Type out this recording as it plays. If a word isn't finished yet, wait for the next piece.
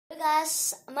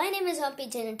guys, my name is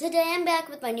Hampijan and today I'm back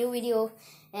with my new video,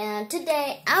 and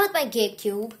today I'm with my Gate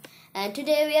Cube, and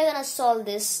today we are gonna solve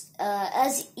this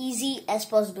as easy as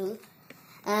possible.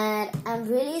 And I'm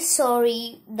really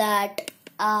sorry that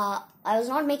I was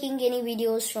not making any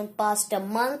videos from past a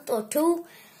month or two,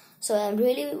 so I'm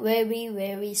really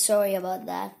very sorry about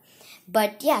that.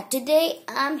 But yeah, today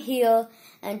I'm here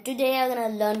and today I'm gonna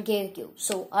learn Gate Cube.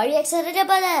 So are you excited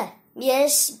about that?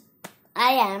 Yes,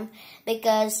 I am,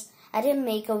 because I didn't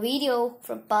make a video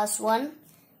from past 1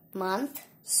 month.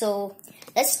 So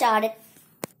let's start it.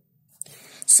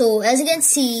 So as you can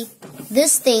see,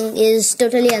 this thing is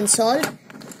totally unsolved.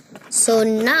 So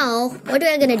now what we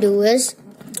are gonna do is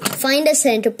find a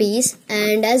centerpiece,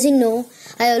 and as you know,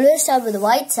 I always start with the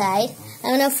white side.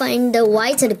 I'm gonna find the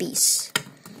white centerpiece.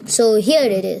 So here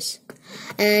it is,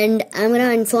 and I'm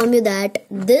gonna inform you that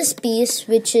this piece,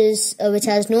 which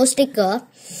has no sticker,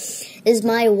 is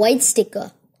my white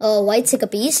sticker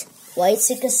piece, white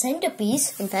sticker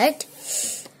centerpiece, in fact.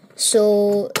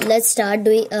 So let's start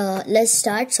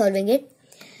solving it.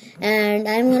 And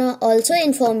I'm gonna also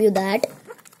inform you that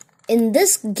in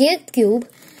this Gate Cube,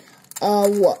 a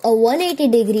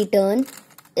 180-degree turn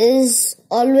is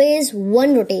always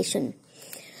one rotation.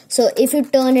 So if you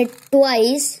turn it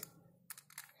twice,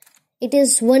 it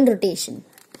is one rotation,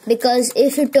 because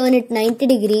if you turn it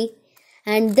 90-degree,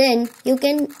 and then you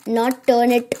can not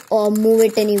turn it or move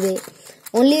it anyway.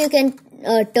 Only you can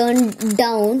turn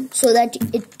down, so that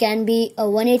it can be a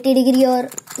 180-degree or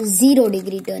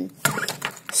 0-degree turn.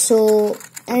 So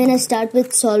I'm gonna start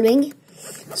with solving.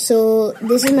 So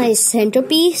this is my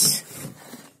centerpiece.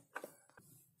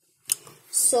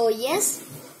 So yes,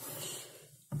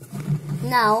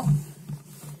 now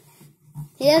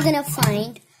we are gonna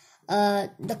find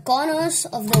the corners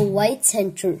of the white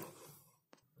center.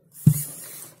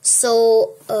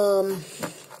 So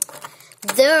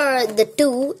there are the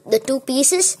two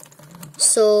pieces.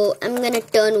 So I'm gonna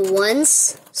turn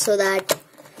once, so that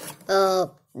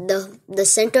the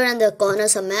center and the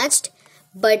corners are matched.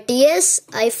 But yes,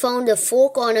 I found the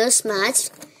 4 corners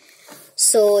matched,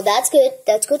 so that's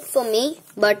good for me.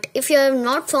 But if you have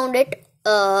not found it,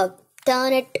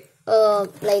 turn it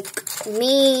like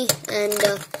me, and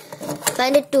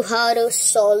find it too hard to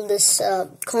solve this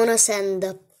corners and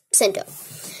the center.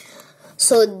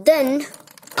 So then,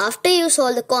 after you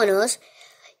solve the corners,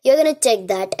 you're gonna check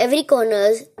that every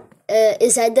corner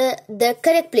is at the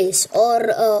correct place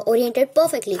or oriented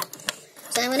perfectly.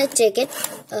 So I'm gonna check it,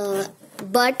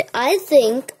 but I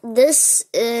think this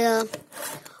are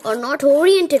not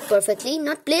oriented perfectly,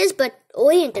 not placed but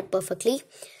oriented perfectly.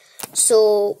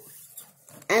 So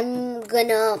I'm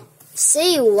gonna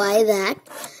say why that,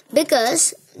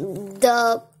 because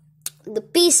the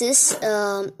pieces,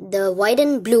 the white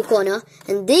and blue corner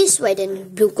and this white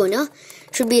and blue corner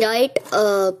should be right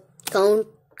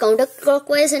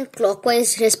counterclockwise and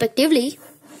clockwise respectively.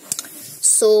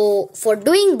 So for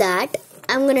doing that,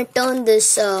 I'm gonna turn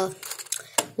this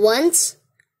once,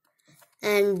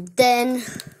 and then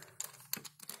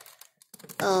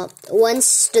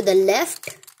once to the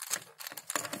left,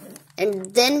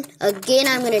 and then again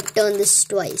I'm gonna turn this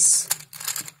twice,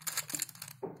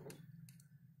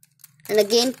 and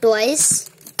again twice,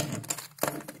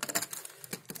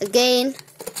 again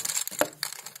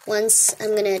once.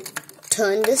 I'm gonna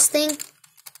turn this thing,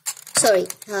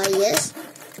 yes,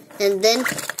 and then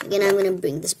again I'm gonna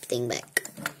bring this thing back.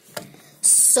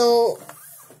 So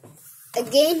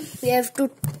again we have to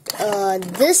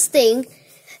this thing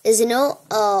is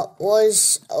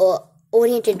was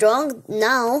oriented wrong.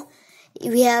 Now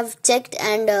we have checked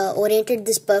and oriented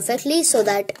this perfectly, so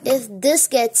that if this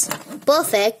gets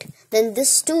perfect, then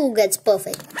this too gets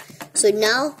perfect. So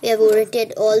now we have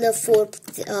oriented all the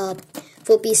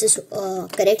four pieces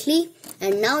correctly,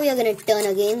 and now we are going to turn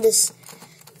again this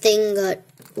thing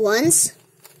once,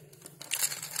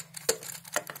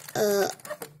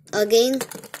 again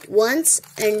once,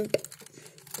 and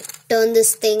turn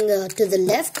this thing to the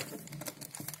left,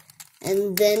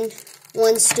 and then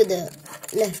once to the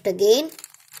left again,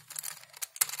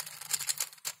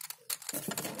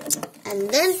 and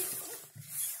then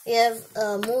we have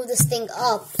moved this thing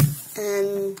up,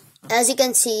 and as you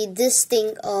can see, this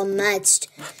thing matched,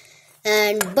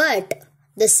 but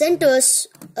the center is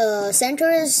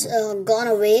gone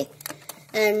away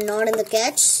and not in the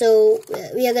catch. So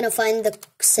we are gonna find the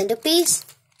centerpiece,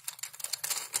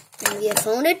 and we have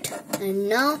found it, and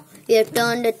now we have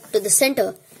turned it to the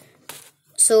center.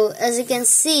 So as you can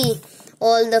see,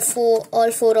 all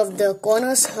four of the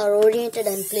corners are oriented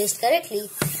and placed correctly,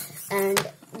 and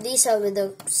these are with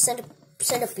the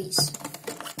centerpiece.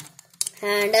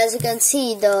 And as you can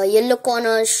see, the yellow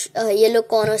corners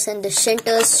and the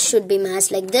centers should be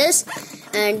matched like this.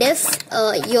 And if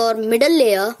your middle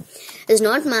layer is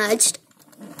not matched,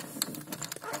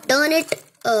 turn it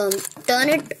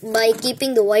by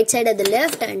keeping the white side at the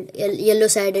left and yellow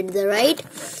side at the right,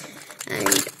 and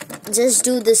just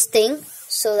do this thing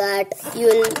so that you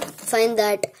will find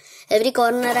that every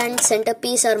corner and center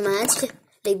piece are matched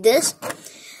like this.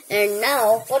 And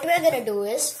now what we are gonna do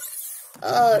is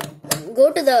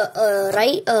go to the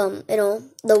right,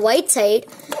 the white side,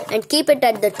 and keep it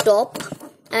at the top,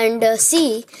 and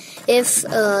see if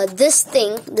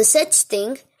the such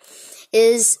thing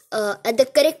is at the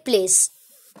correct place.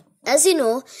 As you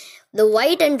know, the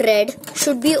white and red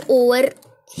should be over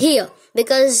here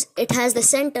because it has the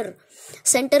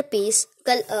centerpiece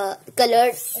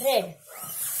colored red.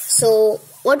 So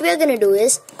what we are gonna do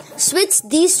is switch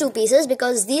these two pieces,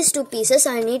 because these two pieces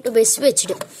need to be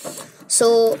switched.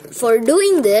 So for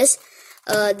doing this,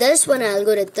 there's one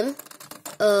algorithm: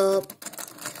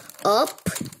 up,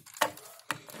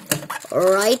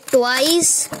 right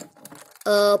twice,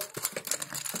 up,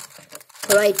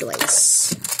 right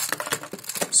twice.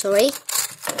 Right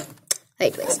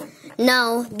twice.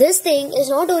 Now this thing is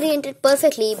not oriented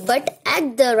perfectly, but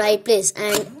at the right place,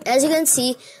 and as you can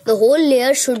see, the whole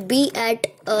layer should be at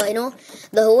the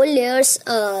whole layer's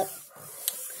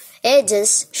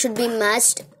edges should be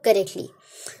matched correctly.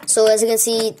 So as you can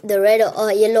see, the red,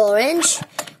 yellow, orange,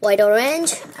 white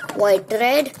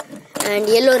red, and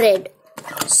yellow red.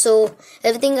 So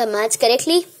everything are matched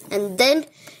correctly. And then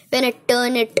when I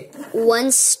turn it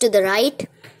once to the right,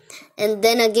 and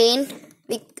then again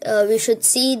we should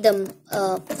see the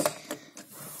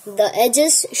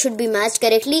edges should be matched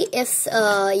correctly. If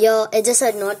your edges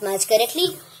are not matched correctly,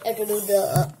 you have to do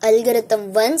the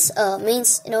algorithm once,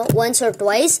 once or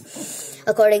twice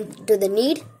according to the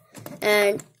need.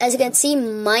 And as you can see,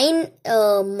 mine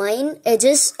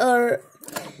edges are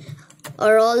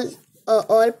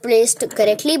all placed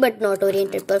correctly but not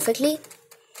oriented perfectly.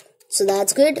 So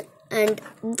that's good. And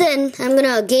then I'm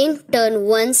gonna again turn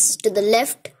once to the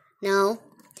left now.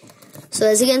 So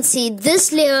as you can see,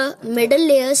 this layer, middle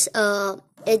layers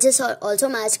edges are also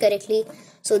matched correctly,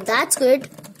 so that's good.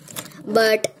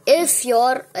 But if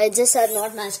your edges are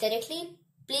not matched correctly,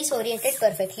 please orient it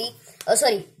perfectly.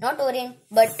 Not orient,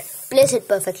 but place it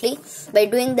perfectly by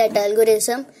doing that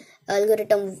algorithm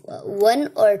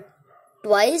one or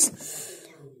twice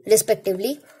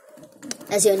respectively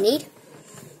as your need.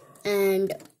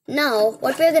 And now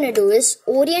what we are going to do is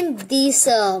orient these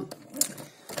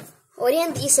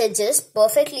edges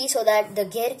perfectly so that the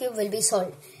gear cube will be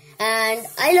solved. And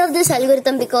I love this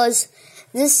algorithm because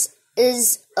this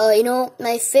is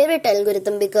my favorite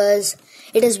algorithm, because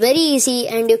it is very easy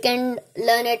and you can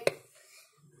learn it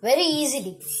very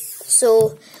easily.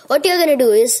 So what you're going to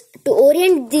do is, to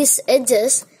orient these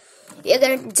edges, you're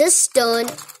going to just turn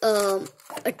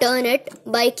it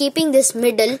by keeping this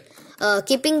middle,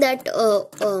 keeping that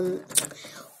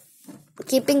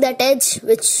edge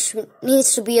which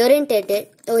needs to be oriented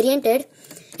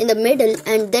in the middle,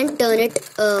 and then turn it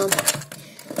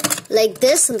like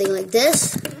this, something like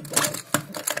this,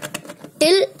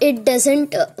 till it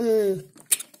doesn't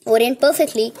orient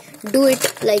perfectly. Do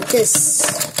it like this.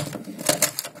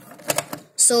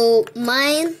 So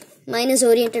mine is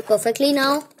oriented perfectly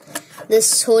now,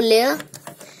 this whole layer.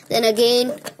 Then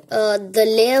again the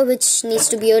layer which needs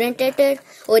to be oriented,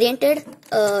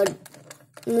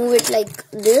 move it like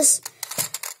this.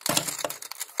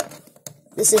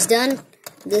 This is done.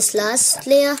 This last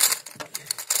layer,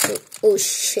 oh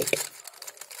shit.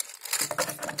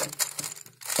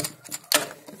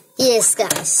 Yes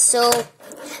guys, so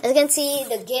as you can see,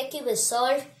 the gear cube is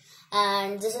solved,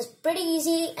 and this is pretty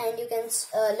easy, and you can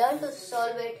learn to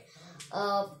solve it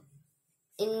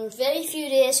in very few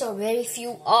days or very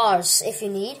few hours if you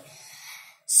need.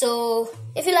 So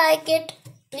if you like it,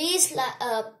 please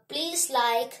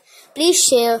like, please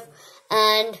share,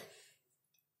 and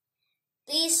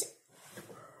please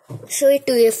show it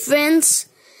to your friends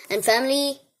and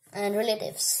family and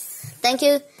relatives. Thank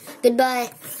you, goodbye,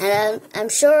 and I'm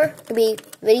sure to be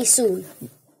very soon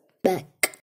back.